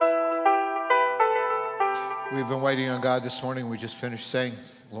We've been waiting on God this morning. We just finished saying,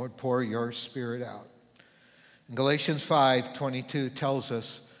 Lord, pour your Spirit out. And Galatians 5:22 tells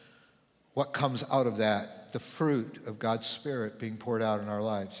us what comes out of that, the fruit of God's Spirit being poured out in our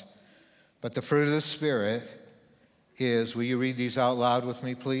lives. But the fruit of the Spirit is, will you read these out loud with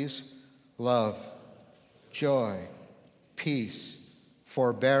me, please? Love, joy, peace,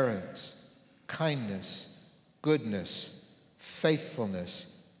 forbearance, kindness, goodness,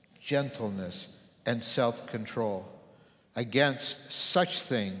 faithfulness, gentleness, and self-control. Against such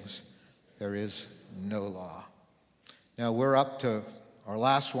things there is no law. Now we're up to, our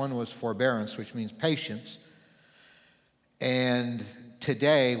last one was forbearance, which means patience. And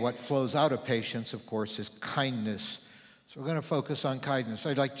today what flows out of patience, of course, is kindness. So we're going to focus on kindness.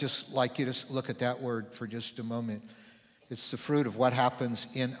 I'd like you to look at that word for just a moment. It's the fruit of what happens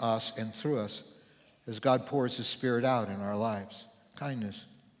in us and through us as God pours His Spirit out in our lives. Kindness.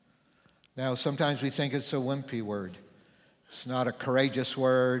 Now, sometimes we think it's a wimpy word. It's not a courageous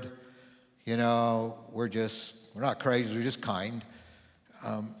word. You know, we're not courageous, we're just kind.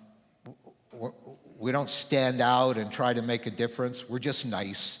 We don't stand out and try to make a difference. We're just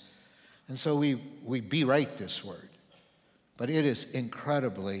nice. And so we berate this word. But it is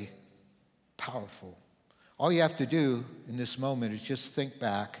incredibly powerful. All you have to do in this moment is just think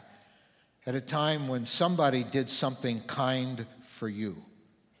back at a time when somebody did something kind for you.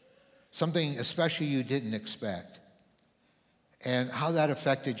 Something especially you didn't expect, and how that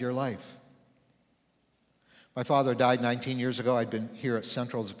affected your life. My father died 19 years ago. I'd been here at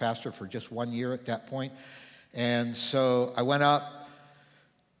Central as a pastor for just 1 year at that point. And so I went up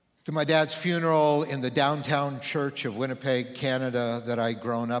to my dad's funeral in the downtown church of Winnipeg, Canada, that I'd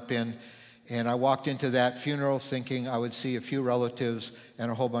grown up in. And I walked into that funeral thinking I would see a few relatives and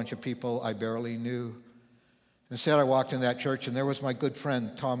a whole bunch of people I barely knew. Instead, I walked in that church, and there was my good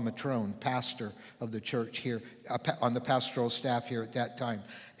friend, Tom Matrone, pastor of the church here, on the pastoral staff here at that time,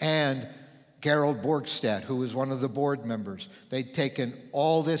 and Gerald Borgstad, who was one of the board members. They'd taken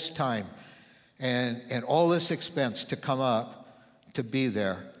all this time and all this expense to come up to be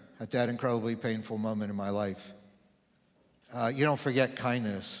there at that incredibly painful moment in my life. You don't forget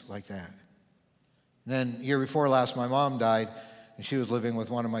kindness like that. And then year before last, my mom died, and she was living with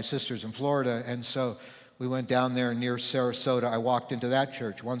one of my sisters in Florida, and so we went down there near Sarasota. I walked into that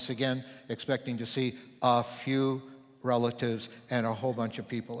church, once again, expecting to see a few relatives and a whole bunch of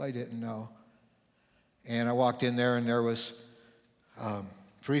people I didn't know. And I walked in there, and there was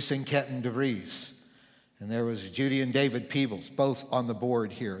Teresa and Kenton DeVries, and there was Judy and David Peebles, both on the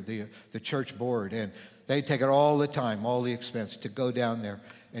board here, the church board. And they'd taken all the time, all the expense to go down there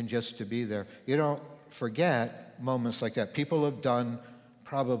and just to be there. You don't forget moments like that. People have done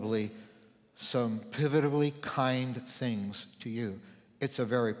probably some pivotally kind things to you. It's a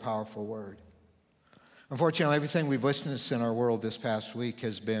very powerful word. Unfortunately, everything we've witnessed in our world this past week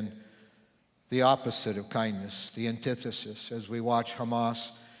has been the opposite of kindness, the antithesis, as we watch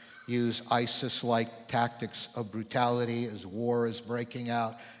Hamas use ISIS-like tactics of brutality as war is breaking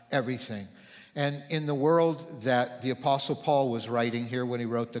out, everything. And in the world that the Apostle Paul was writing here when he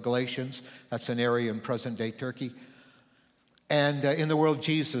wrote the Galatians, that's an area in present-day Turkey, and in the world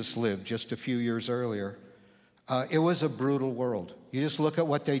Jesus lived just a few years earlier, it was a brutal world. You just look at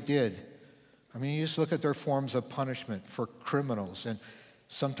what they did. I mean, you just look at their forms of punishment for criminals and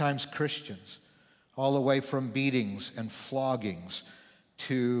sometimes Christians, all the way from beatings and floggings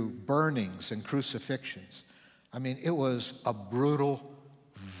to burnings and crucifixions. I mean, it was a brutal,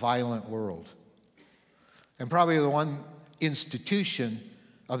 violent world. And probably the one institution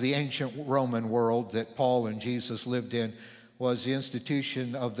of the ancient Roman world that Paul and Jesus lived in was the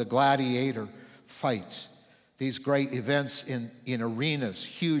institution of the gladiator fights. These great events in arenas,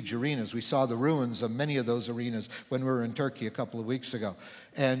 huge arenas. We saw the ruins of many of those arenas when we were in Turkey a couple of weeks ago.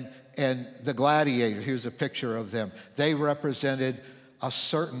 And the gladiators, here's a picture of them. They represented a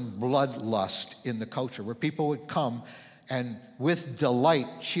certain bloodlust in the culture where people would come and with delight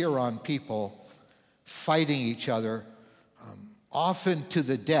cheer on people fighting each other, often to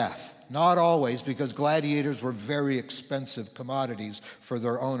the death. Not always, because gladiators were very expensive commodities for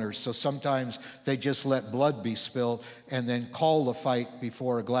their owners. So sometimes they just let blood be spilled and then call the fight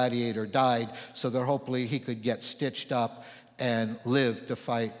before a gladiator died so that hopefully he could get stitched up and live to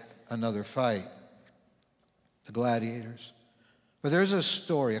fight another fight. The gladiators. But there's a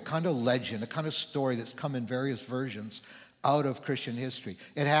story, a kind of legend, a kind of story that's come in various versions out of Christian history.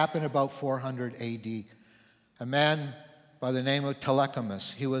 It happened about 400 AD. A man by the name of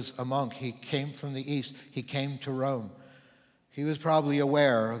Telechimus. He was a monk. He came from the east. He came to Rome. He was probably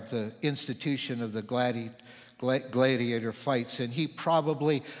aware of the institution of the gladiator fights, and he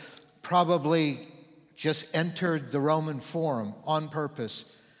probably just entered the Roman Forum on purpose.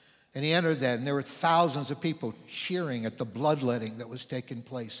 And he entered that, and there were thousands of people cheering at the bloodletting that was taking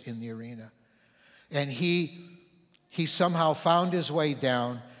place in the arena. And he somehow found his way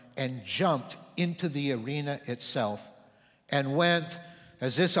down and jumped into the arena itself and went,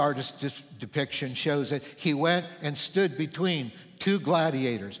 as this artist's depiction shows it, he went and stood between two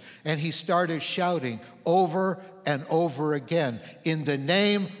gladiators, and he started shouting over and over again, "In the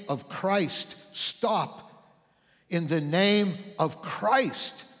name of Christ, stop. In the name of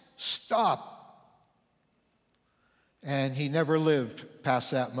Christ, stop." And he never lived past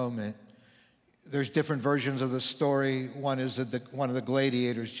that moment. There's different versions of the story. One is that one of the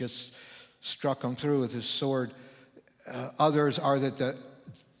gladiators just struck him through with his sword. Others are that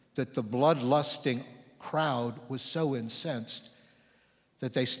the bloodlusting crowd was so incensed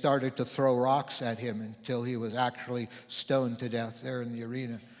that they started to throw rocks at him until he was actually stoned to death there in the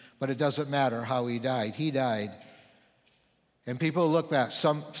arena. But it doesn't matter how he died. He died. And people look back.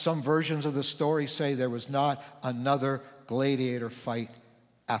 Some versions of the story say there was not another gladiator fight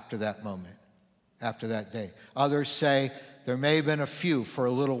after that moment, after that day. Others say there may have been a few for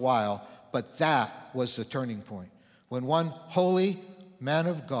a little while, but that was the turning point. When one holy man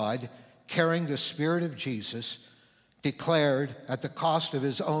of God, carrying the Spirit of Jesus, declared at the cost of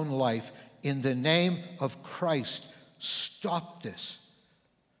his own life, "In the name of Christ, stop this."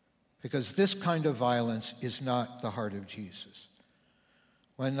 Because this kind of violence is not the heart of Jesus.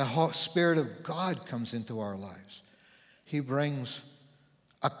 When the Spirit of God comes into our lives, he brings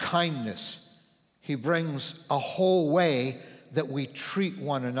a kindness. He brings a whole way that we treat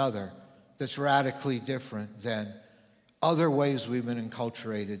one another that's radically different than other ways we've been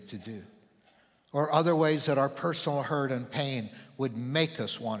enculturated to do, or other ways that our personal hurt and pain would make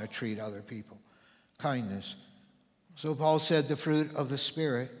us want to treat other people. Kindness. So Paul said the fruit of the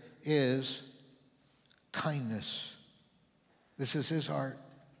Spirit is kindness. This is his heart.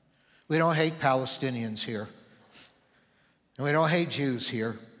 We don't hate Palestinians here, and we don't hate Jews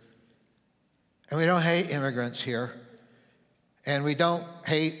here, and we don't hate immigrants here, and we don't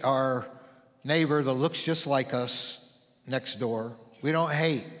hate our neighbor that looks just like us next door. We don't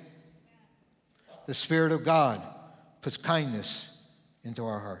hate. The Spirit of God puts kindness into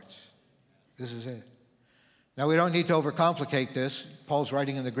our hearts. This is it. Now, we don't need to overcomplicate this. Paul's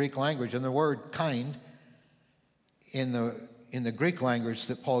writing in the Greek language, and the word kind in the Greek language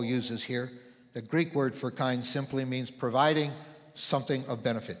that Paul uses here, the Greek word for kind simply means providing something of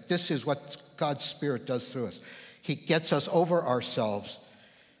benefit. This is what God's Spirit does through us. He gets us over ourselves.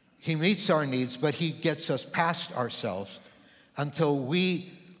 He meets our needs, but he gets us past ourselves until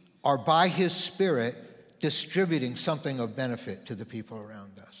we are, by his Spirit, distributing something of benefit to the people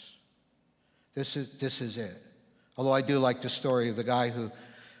around us. This is it. Although I do like the story of the guy who,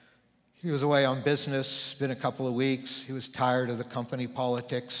 he was away on business, been a couple of weeks. He was tired of the company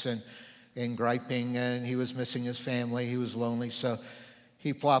politics and griping, and he was missing his family. He was lonely, so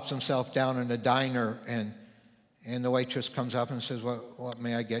he plops himself down in a diner, and the waitress comes up and says, what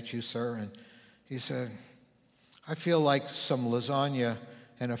may I get you, sir? And he said, "I feel like some lasagna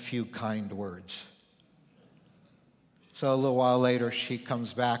and a few kind words." So a little while later, she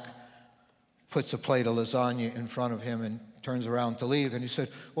comes back, puts a plate of lasagna in front of him, and turns around to leave. And he said,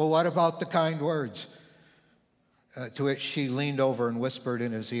 "Well, what about the kind words?" To which she leaned over and whispered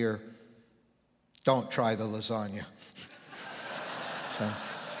in his ear, "Don't try the lasagna." So,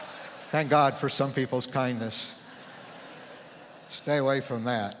 thank God for some people's kindness. Stay away from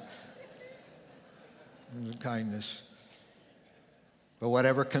that. Kindness. But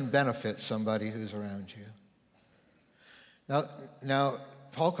whatever can benefit somebody who's around you. Now,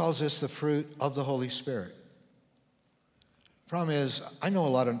 Paul calls this the fruit of the Holy Spirit. Problem is, I know a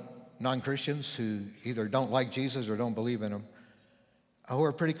lot of non-Christians who either don't like Jesus or don't believe in him, who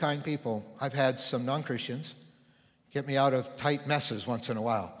are pretty kind people. I've had some non-Christians get me out of tight messes once in a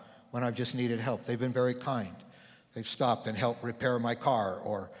while when I've just needed help. They've been very kind. They've stopped and helped repair my car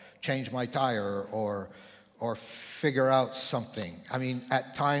or change my tire or figure out something. I mean,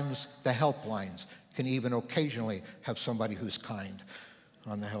 at times, the helplines can even occasionally have somebody who's kind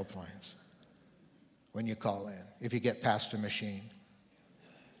on the helplines when you call in, if you get past a machine.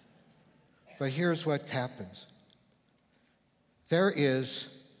 But here's what happens. There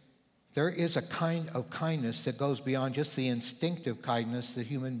is a kind of kindness that goes beyond just the instinctive kindness that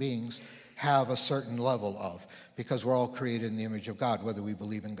human beings have a certain level of, because we're all created in the image of God, whether we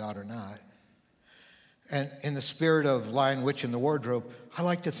believe in God or not. And in the spirit of Lion, Witch, and the Wardrobe, I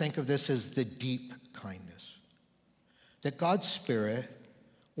like to think of this as the deep kindness. That God's Spirit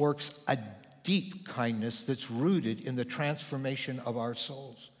works a deep kindness that's rooted in the transformation of our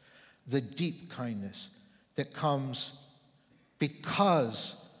souls. The deep kindness. that comes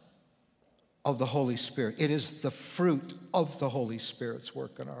because of the Holy Spirit. It is the fruit of the Holy Spirit's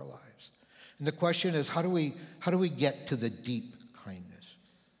work in our lives. And the question is, how do we get to the deep kindness?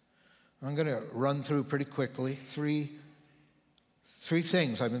 I'm going to run through pretty quickly three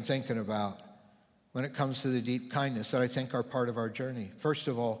things I've been thinking about when it comes to the deep kindness that I think are part of our journey. First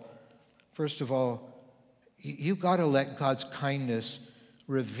of all, you've got to let God's kindness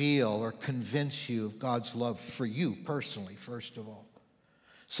reveal or convince you of God's love for you personally, first of all.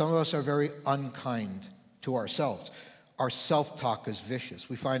 Some of us are very unkind to ourselves. Our self-talk is vicious.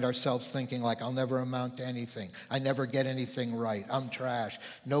 We find ourselves thinking like, I'll never amount to anything. I never get anything right. I'm trash.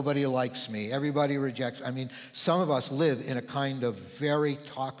 Nobody likes me. Everybody rejects. I mean, some of us live in a kind of very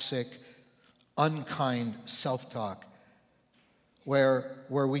toxic, unkind self-talk where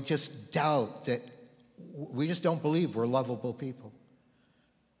we just doubt that we just don't believe we're lovable people.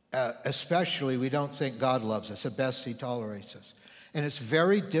 Especially, we don't think God loves us. At best, he tolerates us. And it's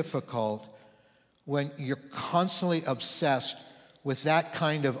very difficult when you're constantly obsessed with that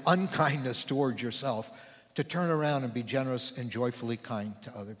kind of unkindness towards yourself to turn around and be generous and joyfully kind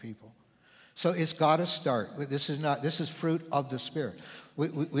to other people. So it's got to start. This is fruit of the Spirit.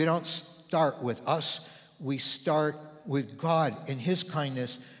 We don't start with us. We start with God and his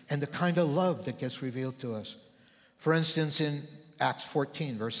kindness and the kind of love that gets revealed to us. For instance, in Acts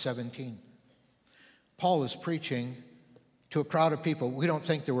 14, verse 17, Paul is preaching to a crowd of people. We don't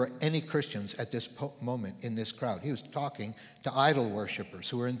think there were any Christians at this moment in this crowd. He was talking to idol worshipers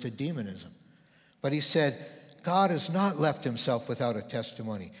who were into demonism. But he said, God has not left himself without a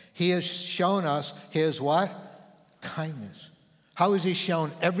testimony. He has shown us his what? Kindness. How has he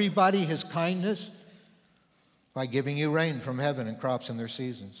shown everybody his kindness? By giving you rain from heaven and crops in their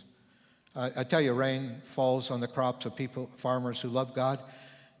seasons. I tell you, rain falls on the crops of farmers who love God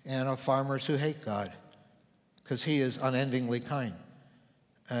and of farmers who hate God, because he is unendingly kind.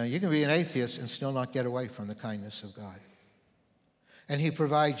 You can be an atheist and still not get away from the kindness of God. And he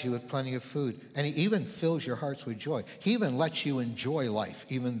provides you with plenty of food. And he even fills your hearts with joy. He even lets you enjoy life,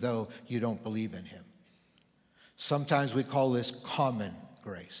 even though you don't believe in him. Sometimes we call this common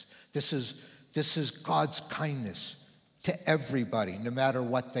grace. This is God's kindness to everybody, no matter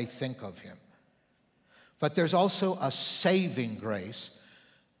what they think of him. But there's also a saving grace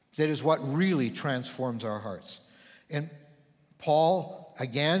that is what really transforms our hearts. And Paul,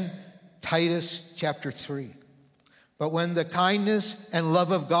 again, Titus chapter 3. But when the kindness and love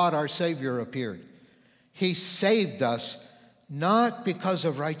of God, our Savior, appeared, he saved us not because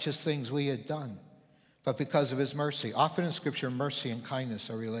of righteous things we had done, but because of his mercy. Often in Scripture, mercy and kindness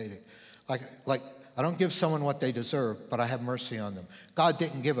are related. Like I don't give someone what they deserve, but I have mercy on them. God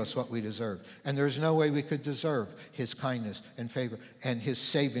didn't give us what we deserved. And there's no way we could deserve his kindness and favor and his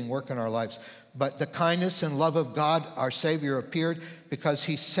saving work in our lives. But the kindness and love of God, our Savior, appeared because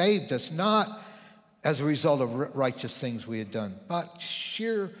he saved us, not as a result of righteous things we had done, but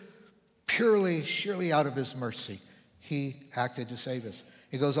surely out of his mercy, he acted to save us.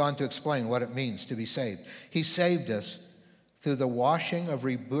 He goes on to explain what it means to be saved. He saved us through the washing of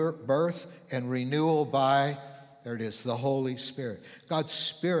rebirth and renewal by, there it is, the Holy Spirit. God's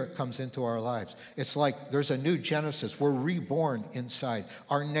Spirit comes into our lives. It's like there's a new Genesis. We're reborn inside.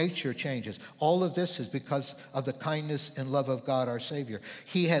 Our nature changes. All of this is because of the kindness and love of God, our Savior.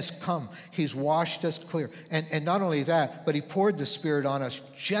 He has come. He's washed us clear. And not only that, but he poured the Spirit on us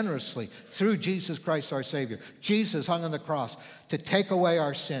generously through Jesus Christ, our Savior. Jesus hung on the cross to take away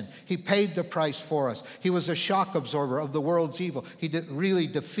our sin. He paid the price for us. He was a shock absorber of the world's evil. He really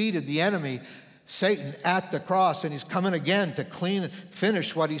defeated the enemy, Satan, at the cross, and he's coming again to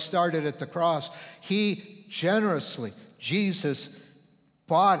finish what he started at the cross. He generously, Jesus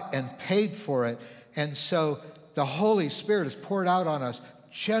bought and paid for it, and so the Holy Spirit is poured out on us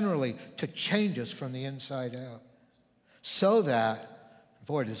generally to change us from the inside out. So that,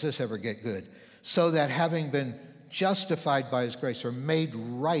 boy, does this ever get good, so that having been justified by his grace, or made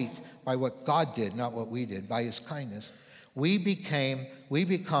right by what God did, not what we did, by his kindness, we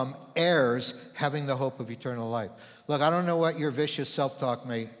become heirs having the hope of eternal life. Look, I don't know what your vicious self-talk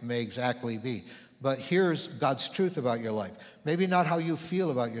may exactly be, but here's God's truth about your life. Maybe not how you feel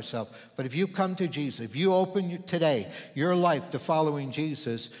about yourself, but if you come to Jesus, if you open today your life to following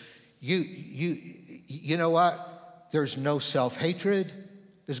Jesus, you know what? There's no self-hatred.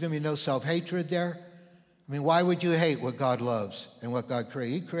 There's going to be no self-hatred there. I mean, why would you hate what God loves and what God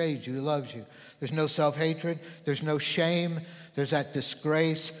created? He created you. He loves you. There's no self-hatred. There's no shame. There's that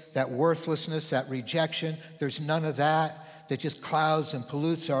disgrace, that worthlessness, that rejection. There's none of that just clouds and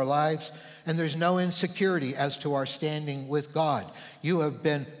pollutes our lives. and there's no insecurity as to our standing with God. You have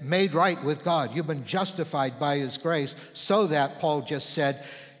been made right with God. You've been justified by his grace, so that, Paul just said,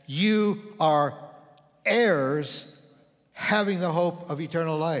 you are heirs having the hope of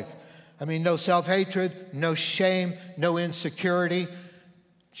eternal life. I mean, no self-hatred, no shame, no insecurity,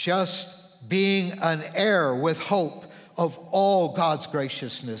 just being an heir with hope of all God's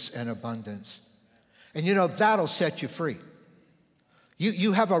graciousness and abundance. And you know, that'll set you free.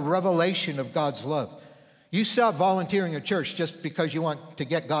 You have a revelation of God's love. You stop volunteering at church just because you want to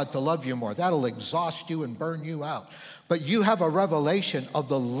get God to love you more. That'll exhaust you and burn you out. But you have a revelation of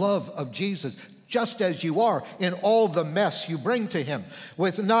the love of Jesus, just as you are in all the mess you bring to him,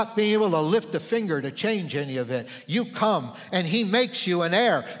 with not being able to lift a finger to change any of it. You come and he makes you an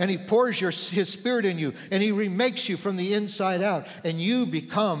heir, and he pours his spirit in you, and he remakes you from the inside out, and you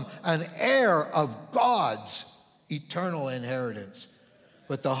become an heir of God's eternal inheritance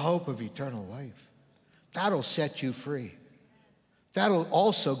with the hope of eternal life. That'll set you free. That'll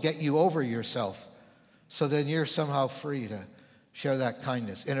also get you over yourself, so then you're somehow free to share that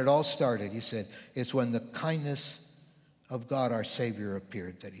kindness. And it all started, he said, it's when the kindness of God our Savior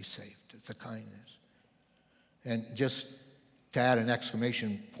appeared that he saved. It's the kindness. And just to add an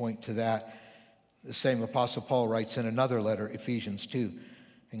exclamation point to that, the same Apostle Paul writes in another letter, Ephesians 2,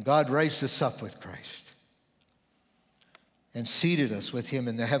 and God raised us up with Christ and seated us with him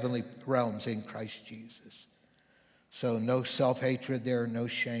in the heavenly realms in Christ Jesus. So no self-hatred there, no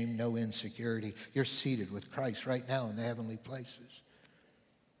shame, no insecurity. You're seated with Christ right now in the heavenly places.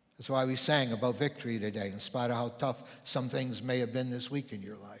 That's why we sang about victory today, in spite of how tough some things may have been this week in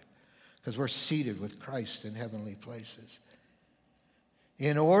your life, because we're seated with Christ in heavenly places.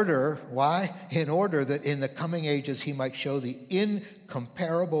 In order, why? In order that in the coming ages he might show the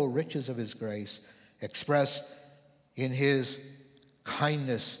incomparable riches of his grace expressed in his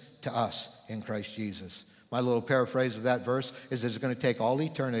kindness to us in Christ Jesus. My little paraphrase of that verse is it's going to take all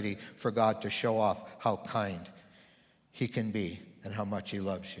eternity for God to show off how kind he can be and how much he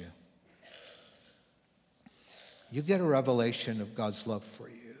loves you. You get a revelation of God's love for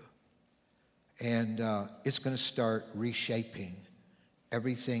you, and it's going to start reshaping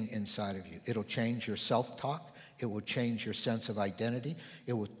everything inside of you. It'll change your self-talk. It will change your sense of identity.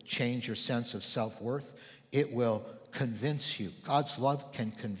 It will change your sense of self-worth. It will convince you. God's love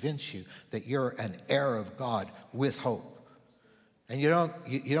can convince you that you're an heir of God with hope. And you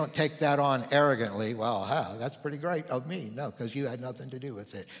don't take that on arrogantly. Well, that's pretty great of me. No, because you had nothing to do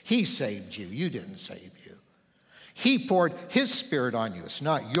with it. He saved you. You didn't save you. He poured his spirit on you. It's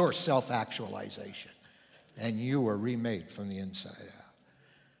not your self-actualization. And you were remade from the inside out.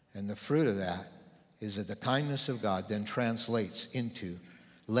 And the fruit of that is that the kindness of God then translates into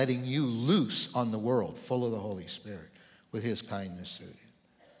letting you loose on the world full of the Holy Spirit with his kindness through you.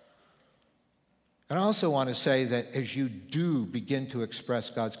 And I also want to say that as you do begin to express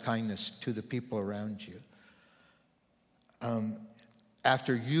God's kindness to the people around you,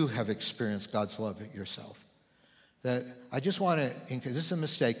 after you have experienced God's love yourself, that I just want to, this is a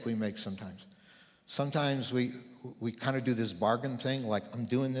mistake we make sometimes. Sometimes we kind of do this bargain thing, like I'm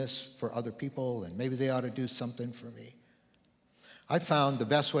doing this for other people and maybe they ought to do something for me. I found the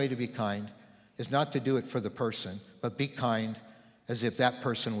best way to be kind is not to do it for the person, but be kind as if that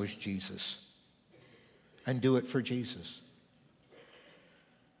person was Jesus. And do it for Jesus.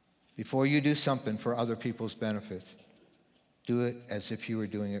 Before you do something for other people's benefit, do it as if you were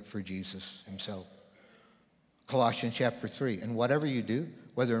doing it for Jesus himself. Colossians chapter 3, and whatever you do,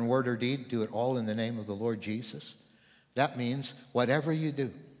 whether in word or deed, do it all in the name of the Lord Jesus. That means whatever you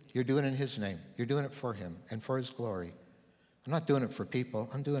do, you're doing it in his name. You're doing it for him and for his glory. I'm not doing it for people.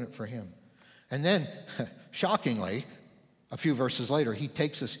 I'm doing it for him. And then, shockingly, a few verses later, he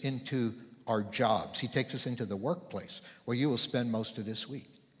takes us into our jobs. He takes us into the workplace where you will spend most of this week.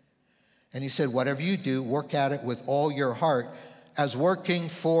 And he said, whatever you do, work at it with all your heart as working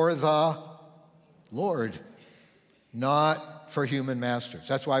for the Lord, not for human masters.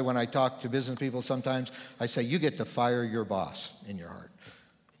 That's why when I talk to business people sometimes, I say, you get to fire your boss in your heart.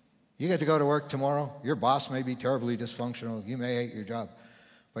 You get to go to work tomorrow. Your boss may be terribly dysfunctional. You may hate your job.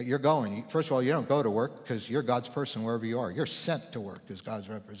 But you're going. First of all, you don't go to work because you're God's person wherever you are. You're sent to work as God's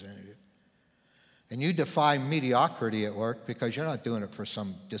representative. And you defy mediocrity at work because you're not doing it for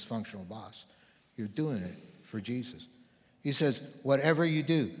some dysfunctional boss. You're doing it for Jesus. He says, whatever you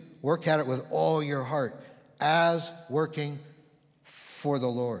do, work at it with all your heart as working for the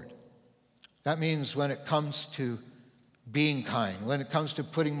Lord. That means when it comes to being kind, when it comes to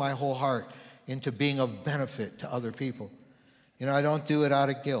putting my whole heart into being of benefit to other people. You know, I don't do it out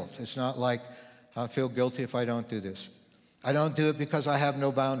of guilt. It's not like I feel guilty if I don't do this. I don't do it because I have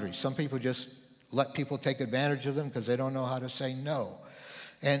no boundaries. Some people just let people take advantage of them because they don't know how to say no.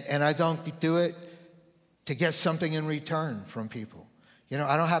 And I don't do it to get something in return from people. You know,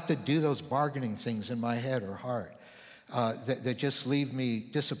 I don't have to do those bargaining things in my head or heart that just leave me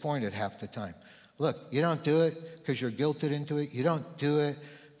disappointed half the time. Look, you don't do it because you're guilted into it. You don't do it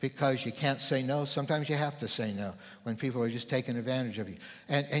because you can't say no. Sometimes you have to say no when people are just taking advantage of you.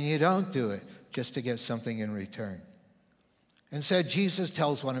 And you don't do it just to get something in return. And said, Jesus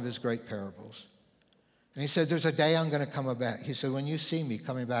tells one of his great parables. And he said, there's a day I'm going to come back. He said, when you see me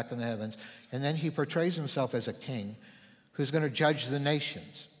coming back in the heavens. And then he portrays himself as a king who's going to judge the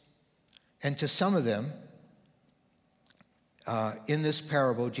nations. And to some of them, in this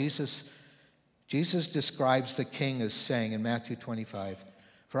parable, Jesus describes the king as saying in Matthew 25,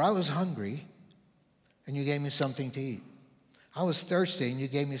 for I was hungry, and you gave me something to eat. I was thirsty, and you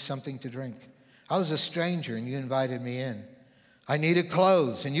gave me something to drink. I was a stranger, and you invited me in. I needed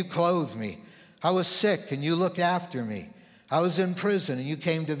clothes, and you clothed me. I was sick, and you looked after me. I was in prison, and you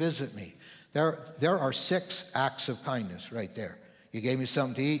came to visit me. There are 6 acts of kindness right there. You gave me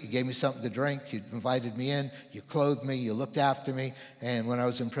something to eat. You gave me something to drink. You invited me in. You clothed me. You looked after me. And when I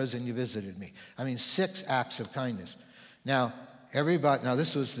was in prison, you visited me. I mean, 6 acts of kindness. Now,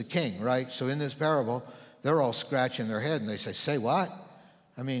 this was the king, right? So in this parable, they're all scratching their head, and they say what?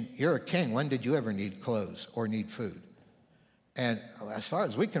 I mean, you're a king. When did you ever need clothes or need food? And as far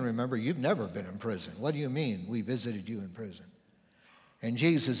as we can remember, you've never been in prison. What do you mean we visited you in prison? And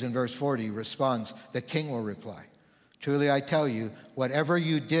Jesus in verse 40 responds, the king will reply, truly I tell you, whatever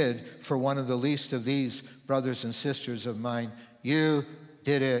you did for one of the least of these brothers and sisters of mine, you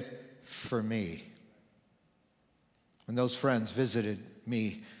did it for me. When those friends visited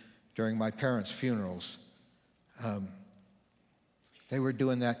me during my parents' funerals, they were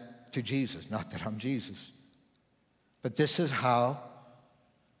doing that to Jesus. Not that I'm Jesus. But this is how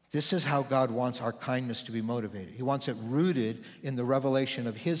God wants our kindness to be motivated. He wants it rooted in the revelation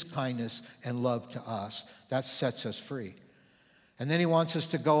of his kindness and love to us. That sets us free. And then he wants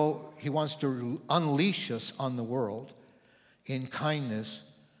to unleash us on the world in kindness.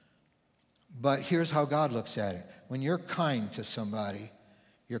 But here's how God looks at it. When you're kind to somebody,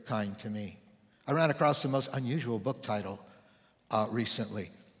 you're kind to me. I ran across the most unusual book title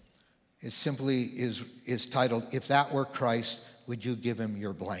recently. It simply is titled, If That Were Christ, Would You Give Him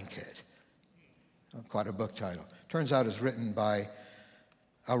Your Blanket? Quite a book title. Turns out it's written by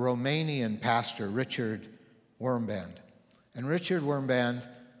a Romanian pastor, Richard Wurmbrand. And Richard Wurmbrand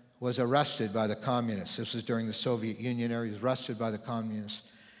was arrested by the communists. This was during the Soviet Union era. He was arrested by the communists.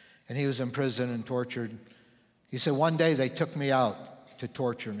 And he was in prison and tortured. He said, one day they took me out to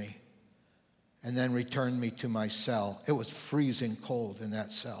torture me and then returned me to my cell. It was freezing cold in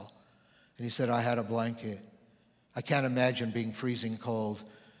that cell. And he said, I had a blanket. I can't imagine being freezing cold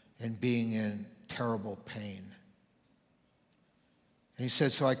and being in terrible pain. And he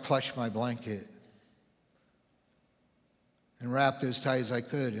said, so I clutched my blanket and wrapped it as tight as I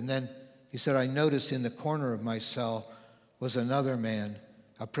could. And then he said, I noticed in the corner of my cell was another man,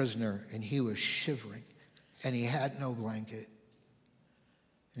 a prisoner, and he was shivering, and he had no blanket.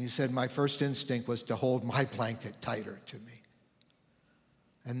 And he said, my first instinct was to hold my blanket tighter to me.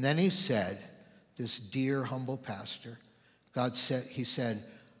 And then he said, this dear, humble pastor, he said,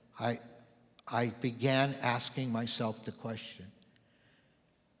 I began asking myself the question.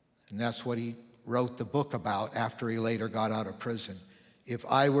 And that's what he wrote the book about after he later got out of prison. If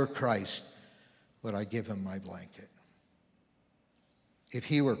I were Christ, would I give him my blanket? If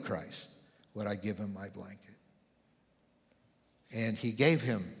he were Christ, would I give him my blanket? And he gave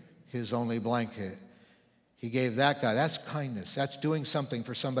him his only blanket. He gave that guy. That's kindness. That's doing something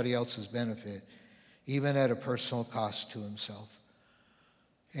for somebody else's benefit, even at a personal cost to himself.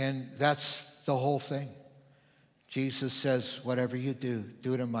 And that's the whole thing. Jesus says, whatever you do,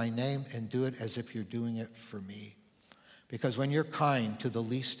 do it in my name and do it as if you're doing it for me. Because when you're kind to the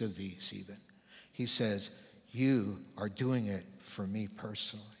least of these even, he says, you are doing it for me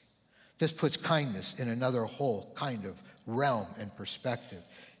personally. This puts kindness in another whole kind of realm and perspective.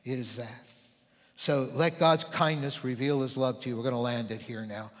 It is that. So let God's kindness reveal his love to you. We're going to land it here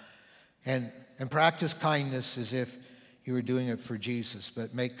now. And practice kindness as if you were doing it for Jesus,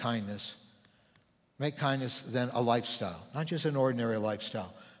 but make kindness then a lifestyle. Not just an ordinary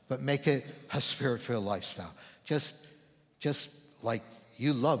lifestyle, but make it a spirit-filled lifestyle. Just like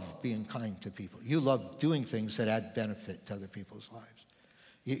you love being kind to people. You love doing things that add benefit to other people's lives.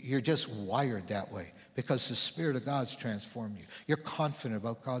 You're just wired that way because the Spirit of God's transformed you. You're confident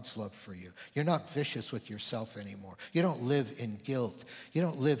about God's love for you. You're not vicious with yourself anymore. You don't live in guilt. You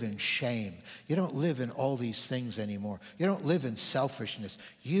don't live in shame. You don't live in all these things anymore. You don't live in selfishness.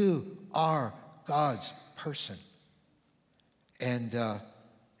 You are God's person. And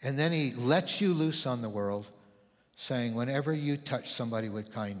then he lets you loose on the world, saying, whenever you touch somebody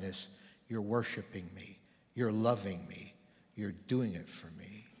with kindness, you're worshiping me. You're loving me. You're doing it for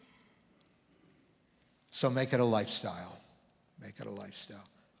me. So make it a lifestyle. Make it a lifestyle.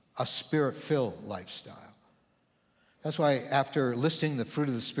 A Spirit-filled lifestyle. That's why after listing the fruit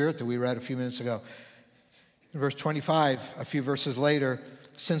of the Spirit that we read a few minutes ago, in verse 25, a few verses later,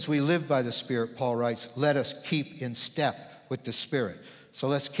 since we live by the Spirit, Paul writes, let us keep in step with the Spirit. So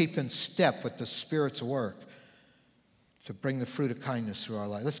let's keep in step with the Spirit's work to bring the fruit of kindness through our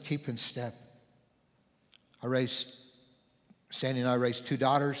life. Let's keep in step. Sandy and I raised 2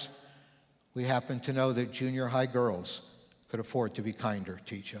 daughters. We happen to know that junior high girls could afford to be kinder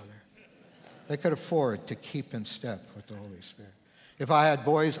to each other. They could afford to keep in step with the Holy Spirit. If I had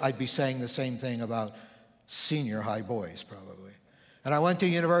boys, I'd be saying the same thing about senior high boys, probably. And I went to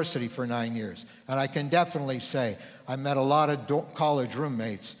university for 9 years, and I can definitely say I met a lot of college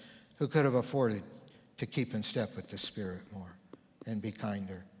roommates who could have afforded to keep in step with the Spirit more and be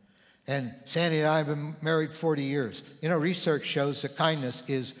kinder. And Sandy and I have been married 40 years. You know, research shows that kindness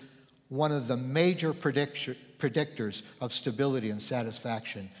is one of the major predictors of stability and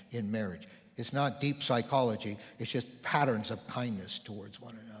satisfaction in marriage. It's not deep psychology. It's just patterns of kindness towards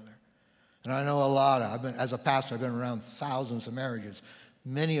one another. And I know a lot as a pastor, I've been around thousands of marriages,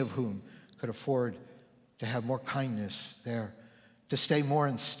 many of whom could afford to have more kindness there, to stay more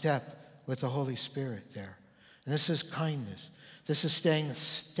in step with the Holy Spirit there. And this is kindness. This is staying in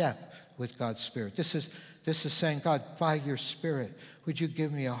step with God's Spirit. This is saying, God, by your Spirit, would you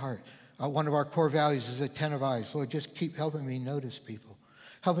give me a heart? One of our core values is attentive eyes. Lord, just keep helping me notice people.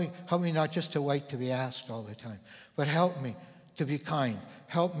 Help me not just to wait to be asked all the time, but help me to be kind.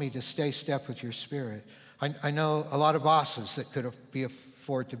 Help me to stay step with your Spirit. I know a lot of bosses that could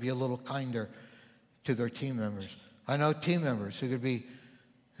afford to be a little kinder to their team members. I know team members who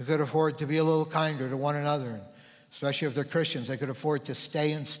could afford to be a little kinder to one another. And especially if they're Christians, they could afford to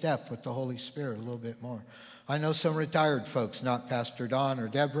stay in step with the Holy Spirit a little bit more. I know some retired folks, not Pastor Don or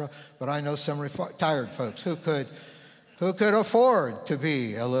Deborah, but I know some retired folks who could afford to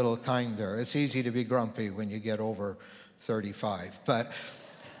be a little kinder. It's easy to be grumpy when you get over 35, but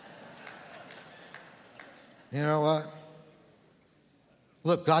you know what?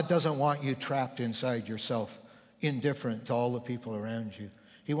 Look, God doesn't want you trapped inside yourself, indifferent to all the people around you.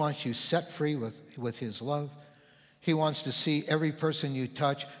 He wants you set free with his love. He wants to see every person you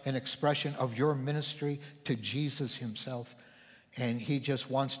touch an expression of your ministry to Jesus himself. And he just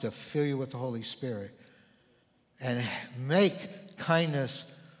wants to fill you with the Holy Spirit and make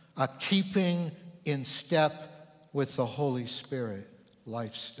kindness a keeping in step with the Holy Spirit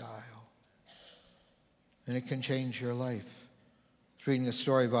lifestyle. And it can change your life. I was reading a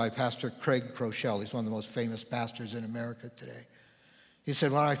story by Pastor Craig Groeschel. He's one of the most famous pastors in America today. He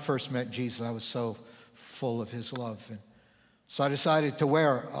said, when I first met Jesus, I was so full of his love. And so I decided to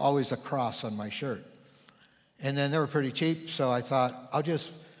wear always a cross on my shirt. And then they were pretty cheap, so I thought, I'll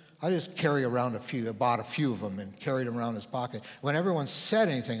just carry around a few. I bought a few of them and carried them around in his pocket. When everyone said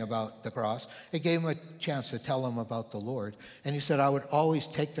anything about the cross, it gave him a chance to tell them about the Lord. And he said, I would always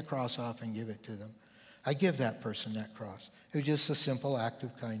take the cross off and give it to them. I give that person that cross. It was just a simple act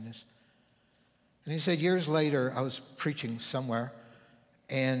of kindness. And he said, years later, I was preaching somewhere,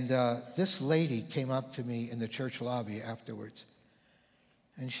 and this lady came up to me in the church lobby afterwards.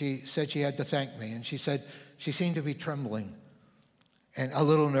 And she said she had to thank me. And she said she seemed to be trembling and a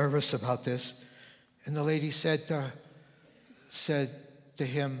little nervous about this. And the lady said to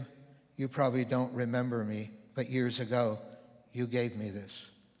him, you probably don't remember me, but years ago, you gave me this.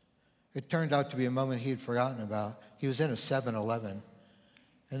 It turned out to be a moment he had forgotten about. He was in a 7-Eleven,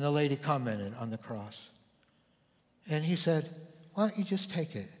 and the lady commented on the cross. And he said, why don't you just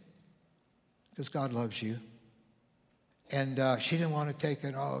take it? Because God loves you. And she didn't want to take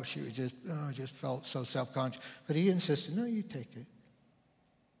it. Oh, she was just felt so self-conscious. But he insisted, no, you take it.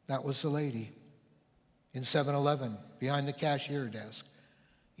 That was the lady in 7-Eleven behind the cashier desk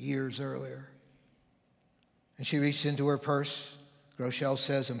years earlier. And she reached into her purse, Groeschel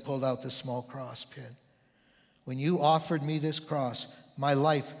says, and pulled out this small cross pin. When you offered me this cross, my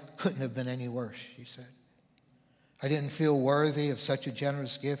life couldn't have been any worse, she said. I didn't feel worthy of such a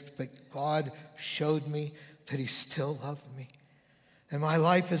generous gift, but God showed me that he still loved me. And my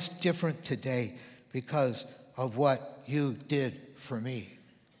life is different today because of what you did for me.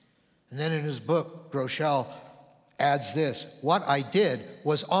 And then in his book, Groeschel adds this: what I did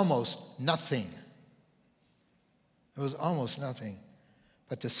was almost nothing. It was almost nothing.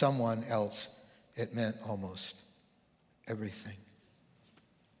 But to someone else, it meant almost everything.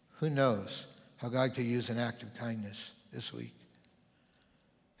 Who knows how God could use an act of kindness this week?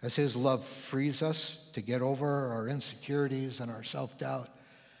 As his love frees us to get over our insecurities and our self-doubt,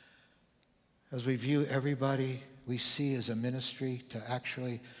 as we view everybody we see as a ministry to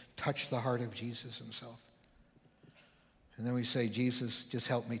actually touch the heart of Jesus himself. And then we say, Jesus, just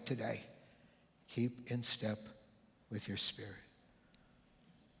help me today. Keep in step with your Spirit.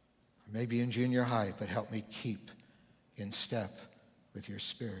 I may be in junior high, but help me keep in step with your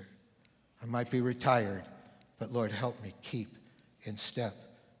Spirit. I might be retired, but Lord, help me keep in step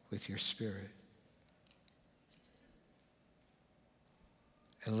with your Spirit.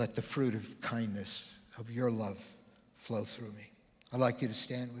 And let the fruit of kindness, of your love, flow through me. I'd like you to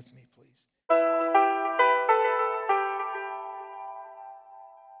stand with me.